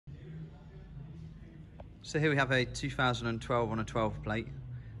So here we have a 2012 on a 12 plate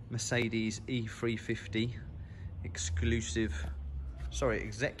Mercedes E350 executive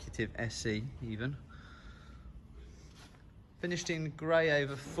SE even. Finished in grey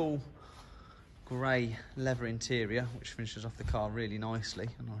over full grey leather interior, which finishes off the car really nicely,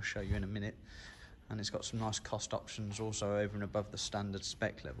 and I'll show you in a minute. And it's got some nice cost options also over and above the standard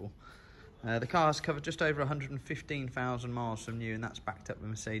spec level. The car has covered just over 115,000 miles from new, and that's backed up with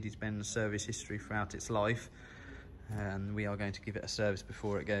Mercedes-Benz service history throughout its life. And we are going to give it a service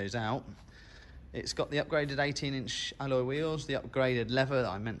before it goes out. It's got the upgraded 18-inch alloy wheels, the upgraded leather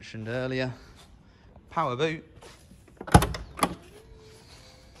that I mentioned earlier, power boot,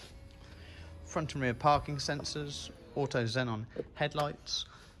 front and rear parking sensors, auto xenon headlights,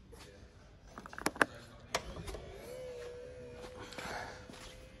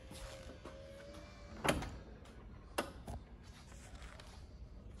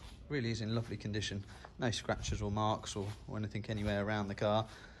 really is in lovely condition. No scratches or marks or anything anywhere around the car.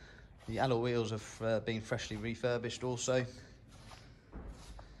 The alloy wheels have been freshly refurbished also.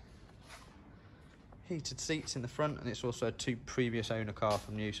 Heated seats in the front, and it's also a previous owner car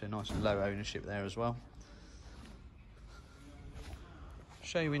from new, so nice and low ownership there as well.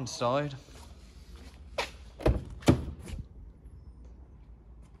 Show you inside.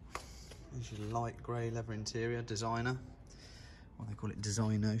 There's your light grey leather interior, designer. Well, they call it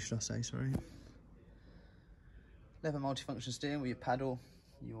designo, should I say, sorry. Leather multifunction steering with your paddle.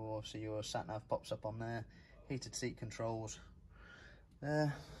 Your sat nav pops up on there. Heated seat controls.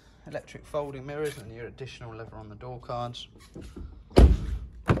 Electric folding mirrors and your additional leather on the door cards.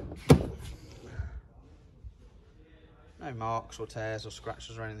 No marks or tears or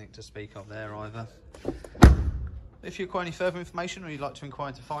scratches or anything to speak of there either. If you require any further information, or you'd like to inquire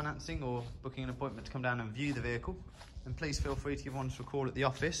into financing or booking an appointment to come down and view the vehicle, then please feel free to give us a call at the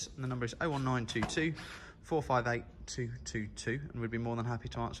office, and the number is 01922 458 222, and we'd be more than happy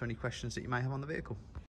to answer any questions that you may have on the vehicle.